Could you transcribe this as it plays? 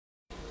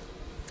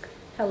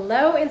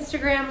Hello,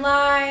 Instagram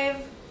Live.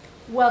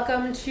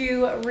 Welcome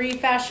to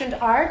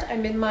ReFashioned Art.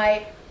 I'm in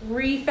my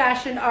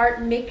ReFashioned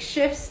Art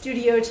makeshift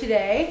studio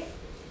today.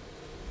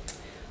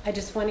 I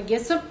just want to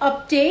give some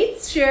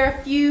updates, share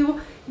a few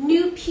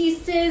new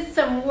pieces,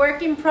 some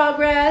work in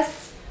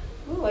progress.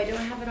 Oh, I don't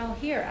have it all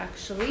here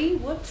actually.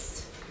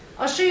 Whoops.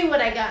 I'll show you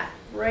what I got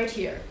right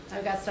here.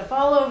 I've got stuff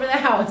all over the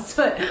house,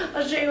 but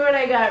I'll show you what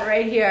I got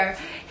right here.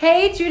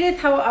 Hey Judith,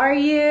 how are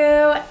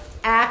you?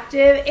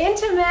 Active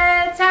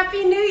Intimates,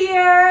 Happy New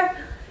Year.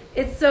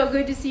 It's so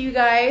good to see you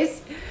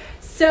guys.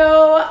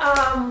 So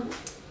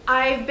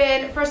I've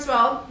been, first of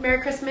all, Merry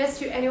Christmas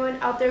to anyone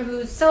out there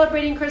who's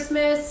celebrating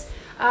Christmas.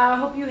 I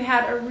hope you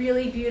had a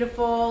really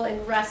beautiful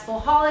and restful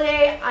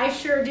holiday. I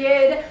sure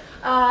did.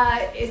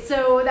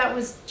 So that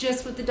was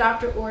just what the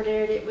doctor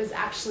ordered. It was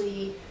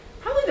actually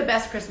probably the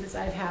best Christmas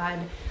I've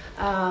had,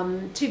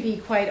 to be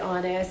quite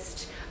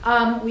honest.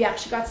 We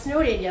actually got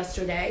snowed in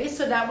yesterday,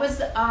 so that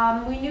was,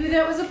 we knew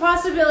that was a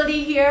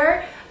possibility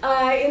here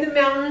in the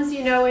mountains.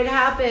 You know, it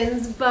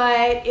happens,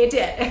 but it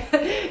did.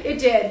 It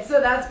did. So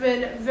that's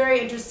been very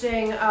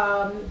interesting,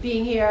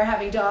 being here,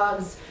 having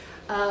dogs,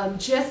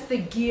 just the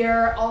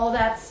gear, all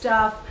that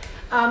stuff.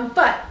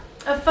 But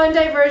a fun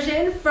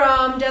diversion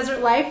from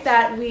desert life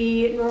that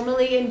we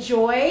normally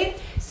enjoy.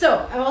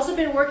 So I've also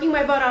been working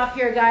my butt off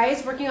here,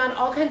 guys, working on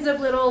all kinds of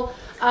little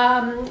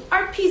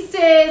art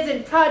pieces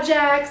and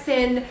projects,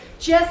 and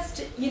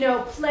just, you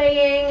know,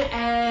 playing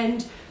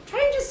and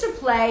trying just to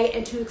play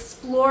and to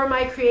explore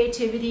my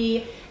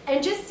creativity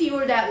and just see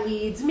where that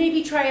leads.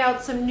 Maybe try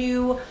out some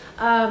new,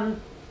 you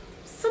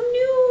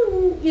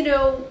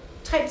know,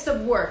 types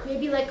of work.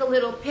 Maybe like a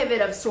little pivot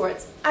of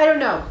sorts. I don't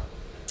know.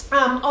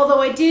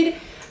 Although I did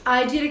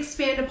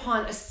expand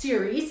upon a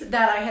series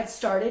that I had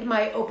started,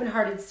 my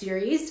open-hearted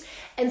series.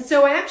 And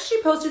so I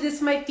actually posted this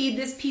in my feed.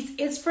 This piece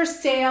is for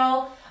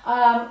sale.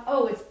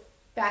 Oh, it's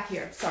back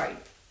here. Sorry.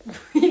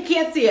 You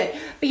can't see it.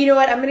 But you know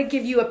what? I'm going to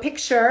give you a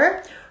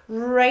picture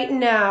right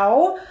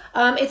now.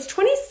 It's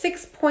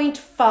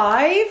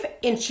 26.5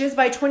 inches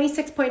by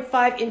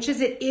 26.5 inches.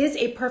 It is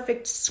a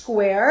perfect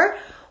square,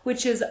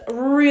 which is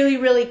really,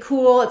 really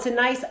cool. It's a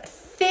nice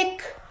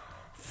thick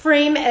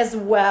frame as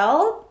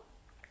well.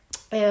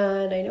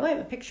 And I know I have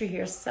a picture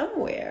here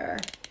somewhere.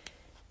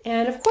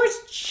 And of course,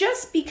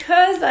 just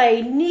because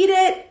I need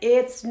it,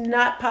 it's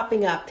not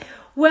popping up.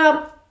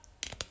 Well,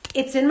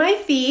 it's in my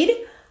feed.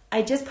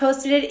 I just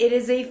posted it. It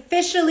is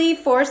officially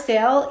for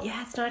sale.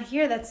 Yeah, it's not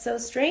here. That's so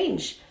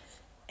strange.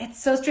 It's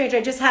so strange.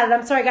 I just had it.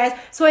 I'm sorry, guys.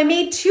 So I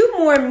made two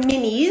more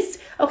minis.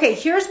 Okay,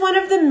 here's one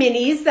of the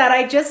minis that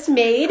I just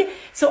made.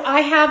 So I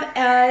have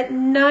a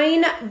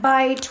 9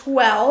 by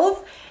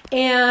 12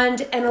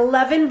 and an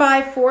 11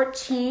 by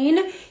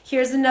 14.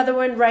 Here's another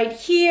one right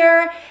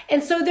here.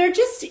 And so they're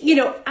just, you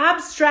know,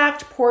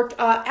 abstract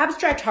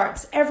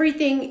hearts.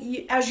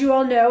 Everything, as you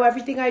all know,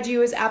 everything I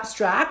do is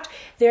abstract.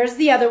 There's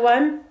the other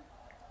one.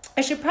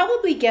 I should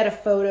probably get a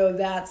photo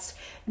that's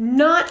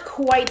not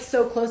quite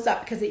so close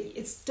up because it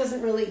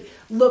doesn't really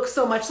look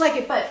so much like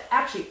it, but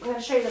actually I'm going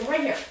to show you them right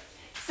here.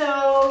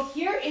 So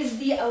here is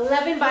the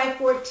 11 by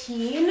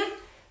 14.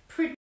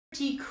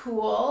 Pretty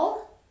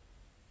cool.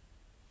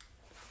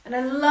 And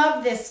I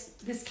love this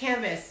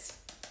canvas.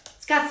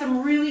 It's got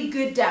some really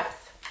good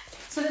depth.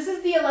 So this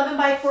is the 11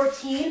 by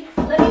 14.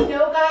 Let me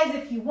know, guys,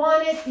 if you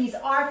want it. These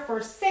are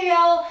for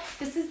sale.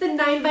 This is the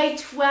 9 by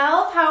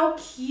 12. How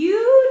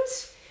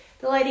cute.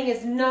 The lighting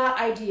is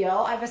not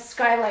ideal. I have a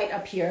skylight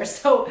up here,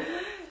 so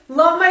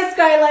love my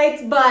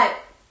skylights, but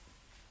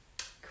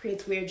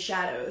creates weird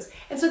shadows.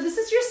 And so this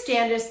is your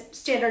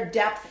standard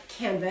depth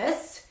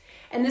canvas.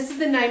 And this is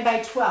the 9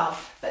 by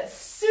 12, but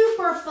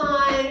super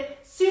fun.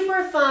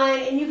 Super fun,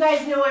 and you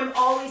guys know I'm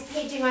always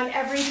painting on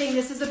everything.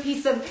 This is a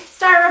piece of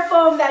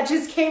styrofoam that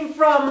just came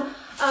from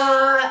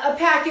a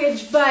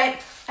package, but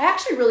I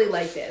actually really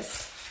like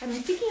this. I'm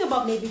thinking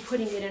about maybe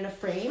putting it in a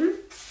frame,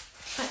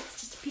 but it's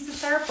just a piece of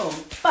styrofoam.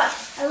 But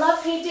I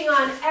love painting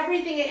on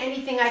everything and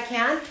anything I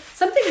can.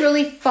 Something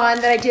really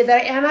fun that I did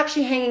that I am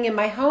actually hanging in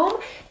my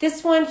home.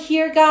 This one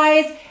here,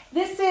 guys.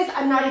 This is,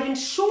 I'm not even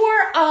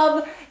sure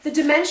of the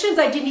dimensions.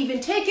 I didn't even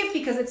take it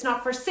because it's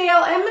not for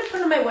sale. I'm going to put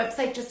it on my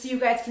website just so you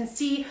guys can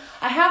see.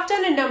 I have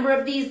done a number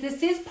of these.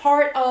 This is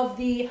part of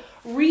the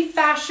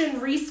ReFashion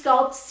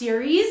Resculpt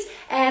series,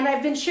 and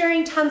I've been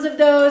sharing tons of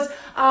those.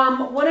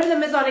 One of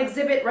them is on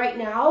exhibit right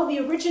now, the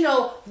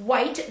original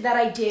white that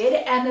I did,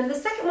 and then the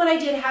second one I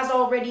did has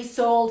already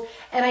sold,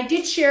 and I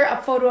did share a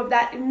photo of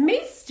that. It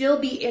may still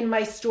be in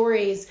my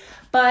stories,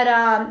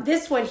 but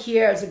this one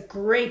here is a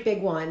great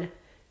big one.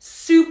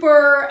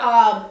 Super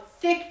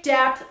thick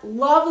depth,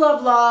 love,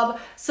 love, love.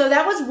 So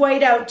that was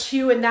white out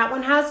too, and that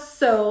one has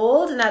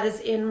sold, and that is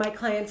in my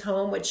client's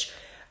home, which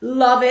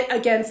love it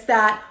against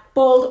that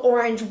bold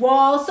orange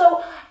wall.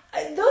 So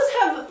those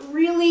have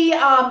really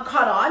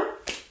caught on,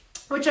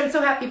 which I'm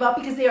so happy about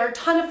because they are a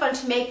ton of fun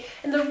to make.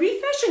 And the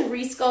ReFashion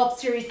Resculpt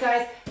series,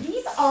 guys,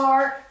 these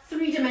are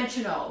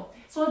 3-dimensional.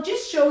 So I'll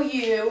just show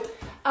you,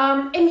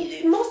 and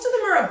most of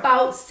them are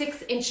about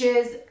 6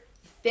 inches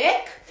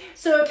thick,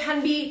 so it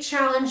can be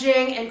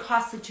challenging and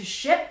costly to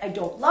ship. I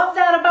don't love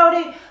that about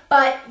it,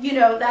 but you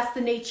know, that's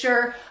the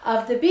nature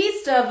of the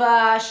beast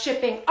of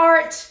shipping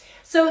art.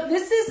 So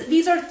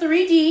these are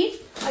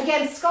 3D,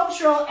 again,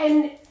 sculptural,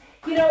 and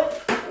you know,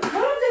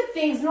 one of the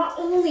things, not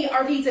only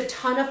are these a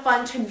ton of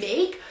fun to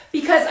make,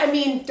 because I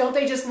mean, don't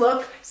they just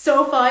look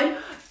so fun,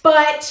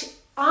 but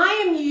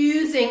I am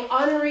using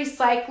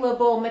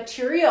unrecyclable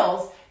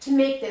materials to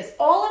make this.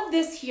 All of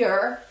this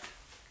here,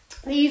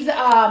 these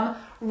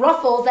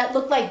ruffles that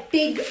look like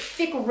big,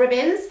 thick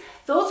ribbons,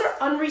 those are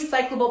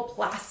unrecyclable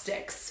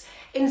plastics.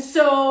 And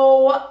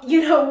so,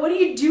 you know, what do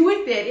you do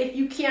with it if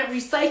you can't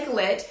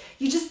recycle it?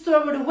 You just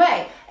throw it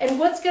away. And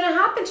what's going to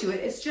happen to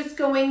it? It's just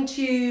going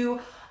to,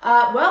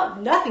 well,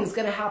 nothing's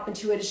going to happen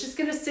to it. It's just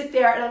going to sit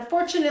there. And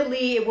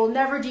unfortunately, it will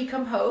never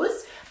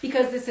decompose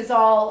because this is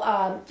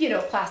all, you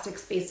know,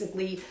 plastics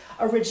basically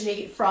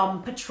originate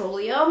from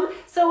petroleum.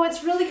 So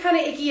it's really kind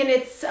of icky, and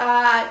it's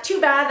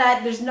too bad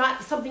that there's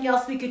not something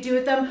else we could do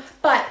with them.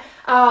 But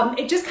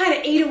it just kind of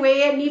ate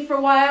away at me for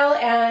a while,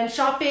 and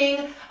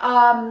shopping,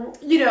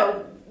 you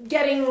know,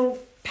 getting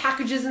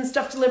packages and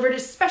stuff delivered,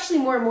 especially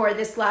more and more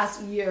this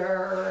last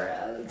year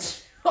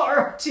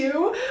or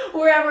two,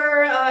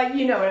 wherever,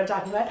 you know what I'm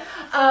talking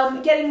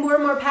about, getting more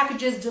and more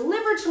packages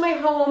delivered to my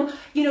home.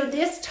 You know,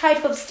 this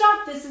type of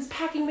stuff, this is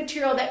packing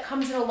material that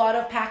comes in a lot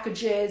of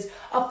packages,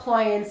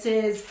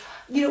 appliances.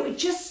 You know, it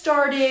just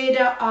started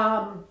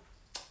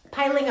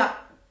piling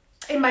up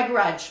in my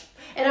garage.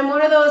 And I'm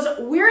one of those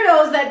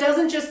weirdos that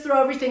doesn't just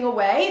throw everything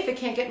away if it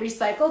can't get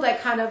recycled. I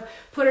kind of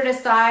put it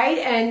aside.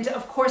 And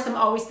of course, I'm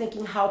always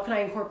thinking, how can I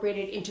incorporate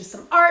it into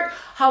some art?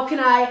 How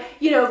can I,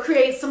 you know,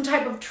 create some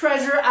type of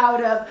treasure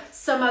out of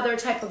some other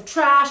type of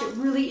trash? It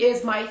really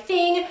is my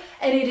thing.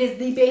 And it is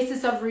the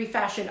basis of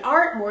ReFashioned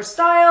art: more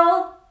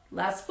style,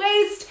 less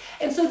waste.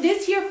 And so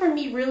this here for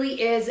me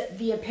really is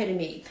the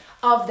epitome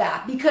of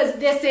that, because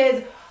this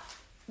is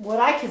what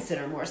I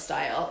consider more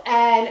style,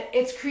 and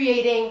it's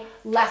creating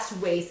less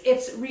waste.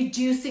 It's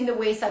reducing the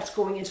waste that's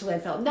going into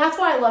landfill. And that's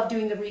why I love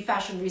doing the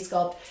ReFashion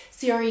Resculpt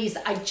series.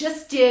 I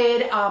just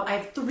did, I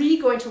have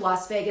 3 going to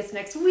Las Vegas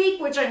next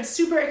week, which I'm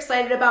super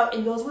excited about,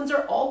 and those ones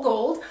are all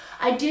gold.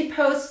 I did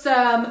post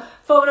some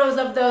photos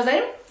of those. I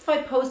don't know if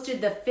I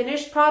posted the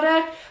finished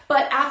product,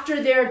 but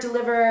after they're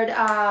delivered,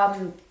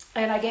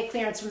 and I get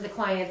clearance from the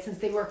client since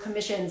they were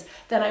commissions,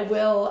 then I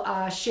will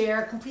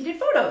share completed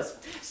photos.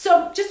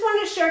 So just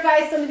wanted to share,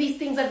 guys, some of these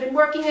things I've been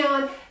working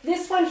on.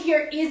 This one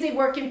here is a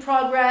work in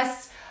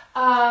progress.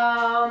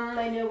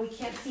 I know we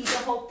can't see the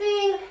whole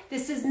thing.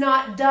 This is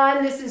not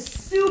done. This is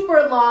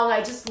super long.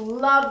 I just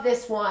love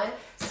this one.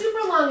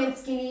 Super long and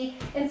skinny.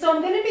 And so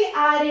I'm going to be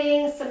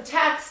adding some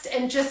text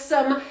and just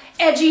some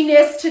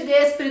edginess to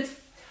this, but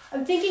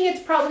I'm thinking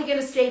it's probably going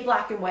to stay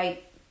black and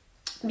white,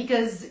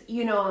 because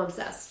you know I'm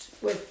obsessed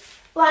with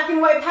black and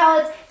white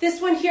palettes.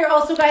 This one here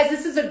also, guys,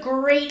 this is a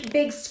great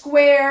big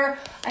square.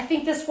 I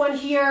think this one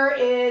here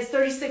is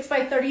 36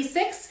 by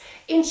 36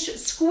 inch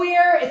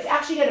square. It's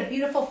actually got a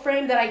beautiful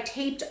frame that I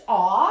taped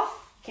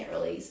off. Can't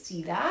really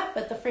see that,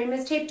 but the frame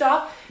is taped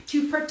off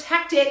to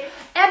protect it.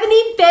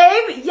 Ebony,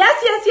 babe,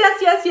 yes, yes, yes,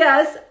 yes,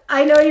 yes.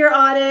 I know you're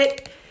on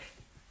it.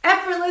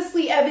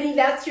 Effortlessly, Ebony,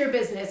 that's your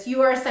business.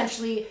 You are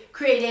essentially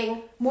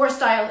creating more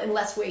style and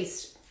less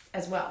waste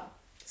as well.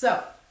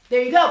 So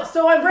there you go.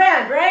 So on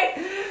brand, right?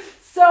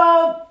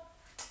 So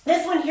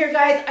this one here,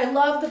 guys, I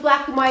love the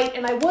black and white,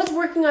 and I was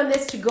working on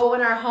this to go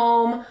in our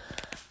home,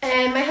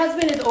 and my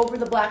husband is over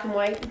the black and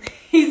white.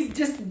 He's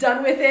just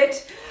done with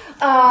it.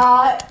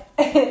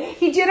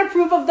 He did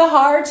approve of the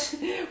heart,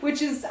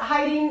 which is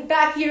hiding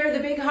back here, the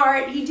big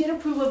heart. He did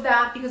approve of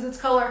that because it's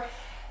color.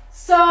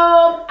 So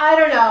I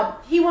don't know.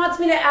 He wants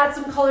me to add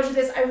some color to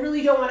this. I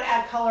really don't want to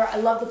add color. I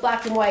love the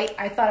black and white.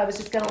 I thought I was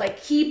just going to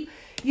like keep,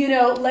 you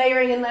know,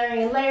 layering and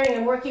layering and layering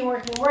and working,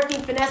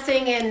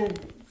 finessing and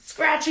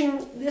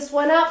scratching this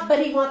one up,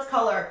 but he wants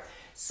color.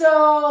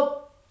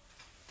 So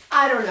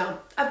I don't know.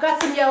 I've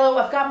got some yellow,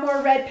 I've got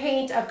more red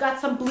paint, I've got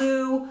some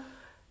blue,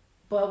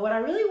 but what I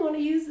really want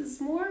to use is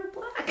more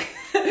black.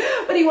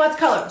 But he wants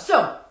color.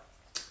 So,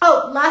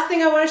 oh, last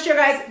thing I want to share,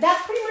 guys,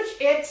 that's pretty much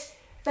it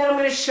that I'm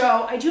going to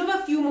show. I do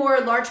have a few more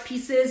large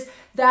pieces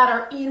that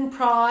are in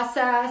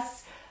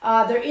process.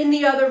 They're in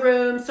the other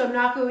room, so I'm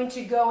not going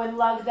to go and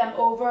lug them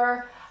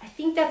over. I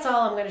think that's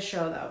all I'm going to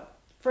show, though,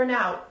 for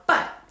now.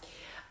 But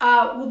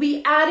we'll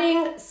be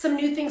adding some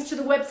new things to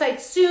the website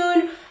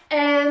soon.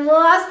 And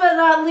last but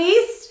not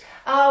least,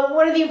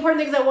 one of the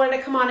important things I wanted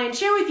to come on and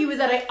share with you is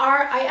that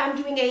I am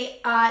doing a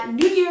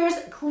New Year's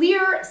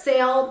clear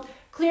sale,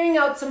 clearing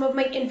out some of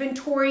my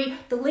inventory.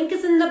 The link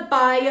is in the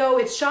bio.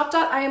 It's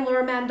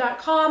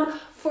shop.iamlauramann.com/,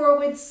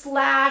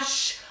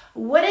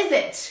 what is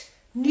it?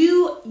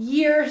 New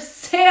Year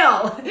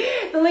sale.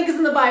 The link is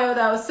in the bio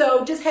though,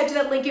 so just head to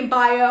that link in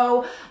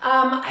bio.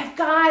 I've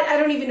got, I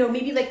don't even know,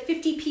 maybe like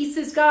 50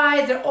 pieces,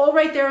 guys. They're all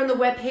right there on the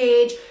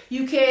webpage.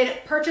 You can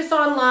purchase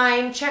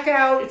online, check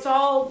out. It's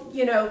all,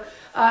 you know,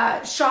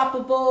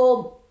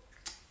 shoppable.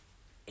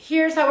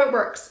 Here's how it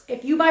works.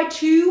 If you buy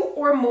 2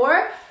 or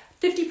more,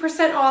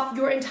 50% off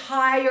your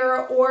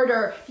entire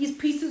order. These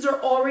pieces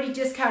are already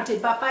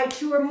discounted, but buy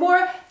 2 or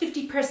more,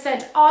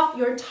 50% off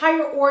your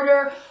entire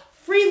order.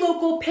 Free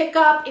local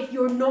pickup if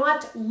you're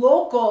not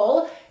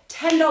local.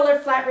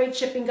 $10 flat rate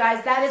shipping,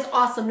 guys. That is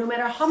awesome. No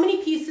matter how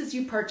many pieces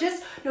you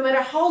purchase, no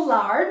matter how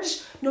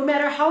large, no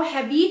matter how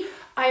heavy,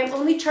 I am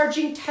only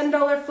charging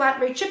 $10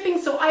 flat rate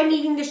shipping, so I'm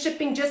needing the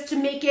shipping just to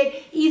make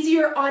it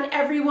easier on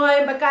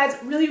everyone. But guys,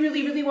 really,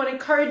 really, really want to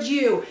encourage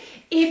you.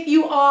 If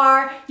you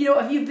are,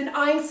 if you've been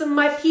eyeing some of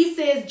my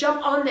pieces,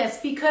 jump on this,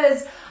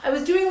 because I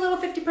was doing a little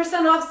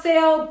 50% off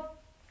sale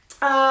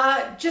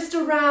just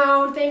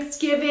around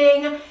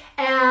Thanksgiving,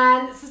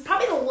 and this is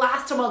probably the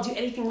last time I'll do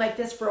anything like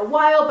this for a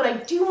while, but I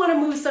do want to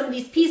move some of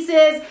these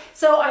pieces,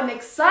 so I'm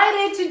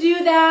excited to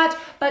do that.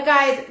 But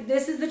guys,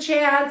 this is the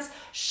chance.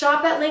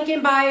 Shop that link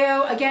in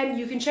bio. Again,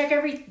 you can check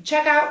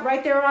out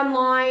right there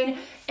online.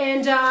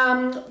 And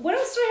what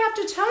else do I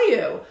have to tell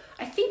you?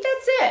 I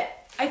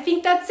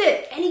think that's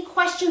it. Any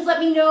questions, let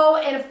me know.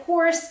 And of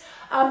course,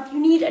 if you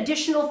need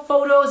additional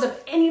photos of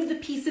any of the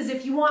pieces,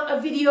 if you want a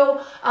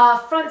video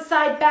front,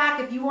 side, back,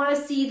 if you want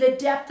to see the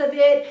depth of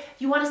it, if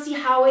you want to see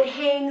how it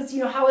hangs,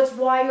 how it's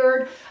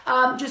wired,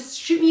 just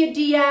shoot me a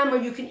DM, or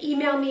you can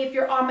email me if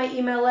you're on my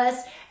email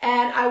list,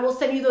 and I will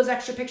send you those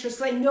extra pictures,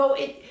 because I know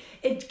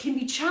it can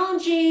be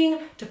challenging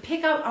to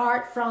pick out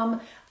art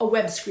from a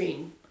web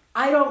screen.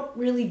 I don't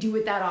really do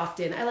it that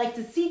often. I like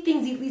to see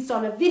things at least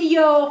on a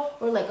video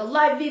or like a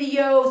live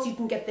video, so you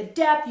can get the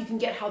depth, you can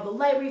get how the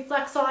light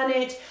reflects on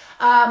it.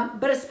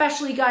 But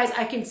especially, guys,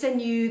 I can send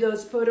you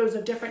those photos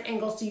of different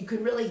angles so you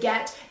can really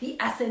get the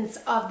essence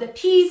of the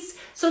piece.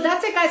 So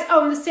that's it, guys.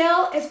 Oh, and the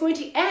sale is going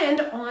to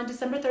end on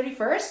December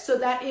 31st. So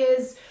that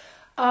is,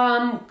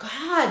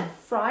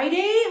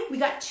 Friday? We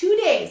got 2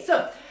 days.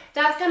 So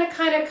that's going to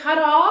kind of cut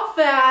off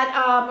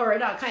at, or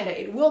not kind of,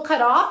 it will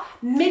cut off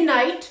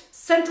midnight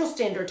Central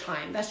Standard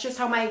Time. That's just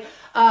how my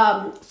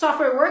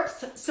software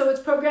works. So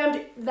it's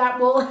programmed that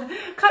will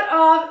cut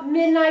off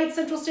midnight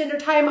Central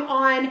Standard Time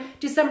on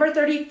December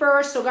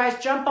 31st. So guys,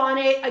 jump on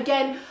it.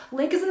 Again,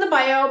 link is in the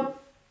bio.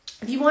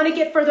 If you want to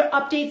get further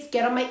updates,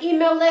 get on my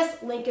email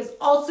list. Link is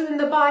also in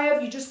the bio.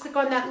 If you just click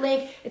on that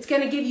link, it's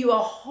going to give you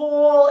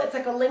it's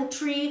like a link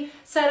tree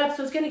setup.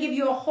 So it's going to give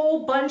you a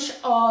whole bunch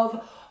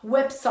of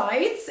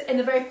websites, and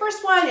the very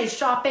first one is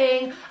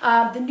shopping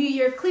the New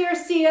Year clear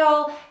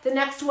seal. The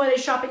next one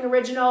is shopping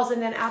originals,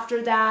 and then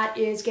after that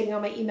is getting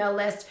on my email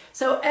list.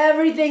 So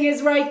everything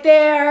is right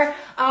there.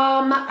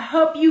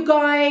 Hope you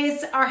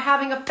guys are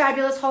having a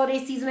fabulous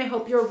holiday season. I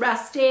hope you're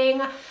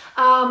resting.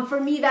 For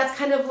me, that's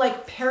kind of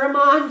like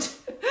paramount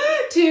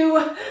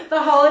to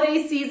the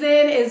holiday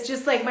season, is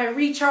just like my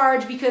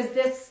recharge, because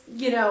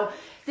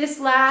this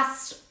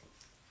last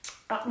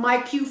my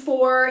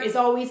Q4 is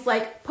always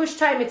like push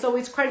time. It's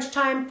always crunch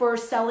time for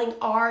selling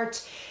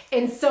art.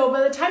 And so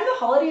by the time the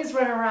holidays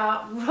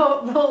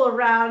roll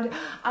around,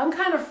 I'm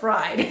kind of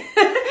fried.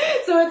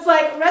 So it's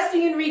like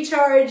resting and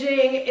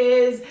recharging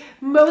is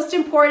most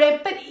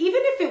important. But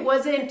even if it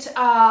wasn't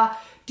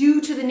due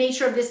to the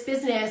nature of this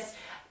business,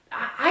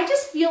 I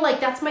just feel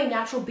like that's my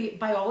natural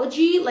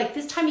biology. Like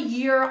this time of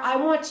year, I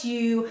want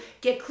to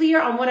get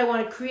clear on what I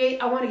want to create.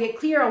 I want to get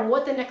clear on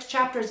what the next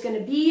chapter is going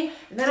to be.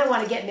 And then I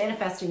want to get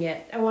manifesting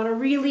it. I want to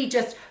really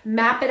just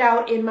map it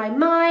out in my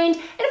mind.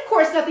 And of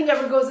course, nothing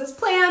ever goes as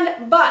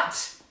planned.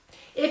 But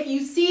if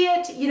you see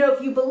it,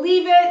 if you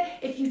believe it,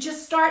 if you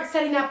just start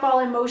setting that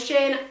ball in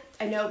motion,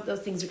 I know those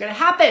things are going to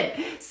happen.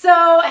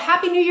 So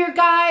happy New Year,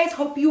 guys.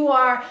 Hope you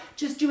are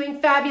just doing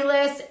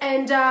fabulous.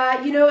 And,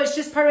 it's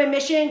just part of my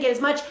mission, get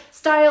as much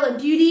style and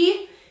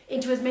beauty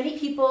into as many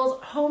people's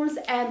homes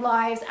and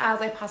lives as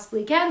I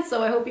possibly can.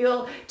 So I hope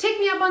you'll take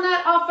me up on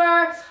that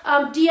offer.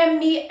 DM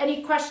me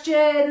any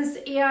questions.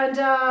 And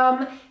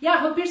I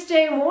hope you're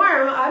staying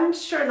warm. I'm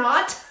sure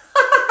not.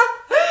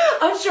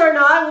 I'm sure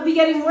not. We'll be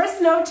getting more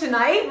snow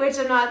tonight, which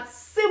I'm not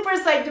super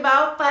psyched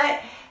about.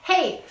 But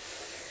hey,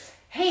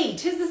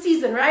 'tis the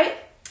season, right?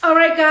 All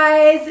right,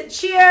 guys.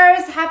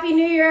 Cheers. Happy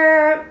New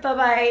Year.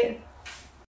 Bye-bye.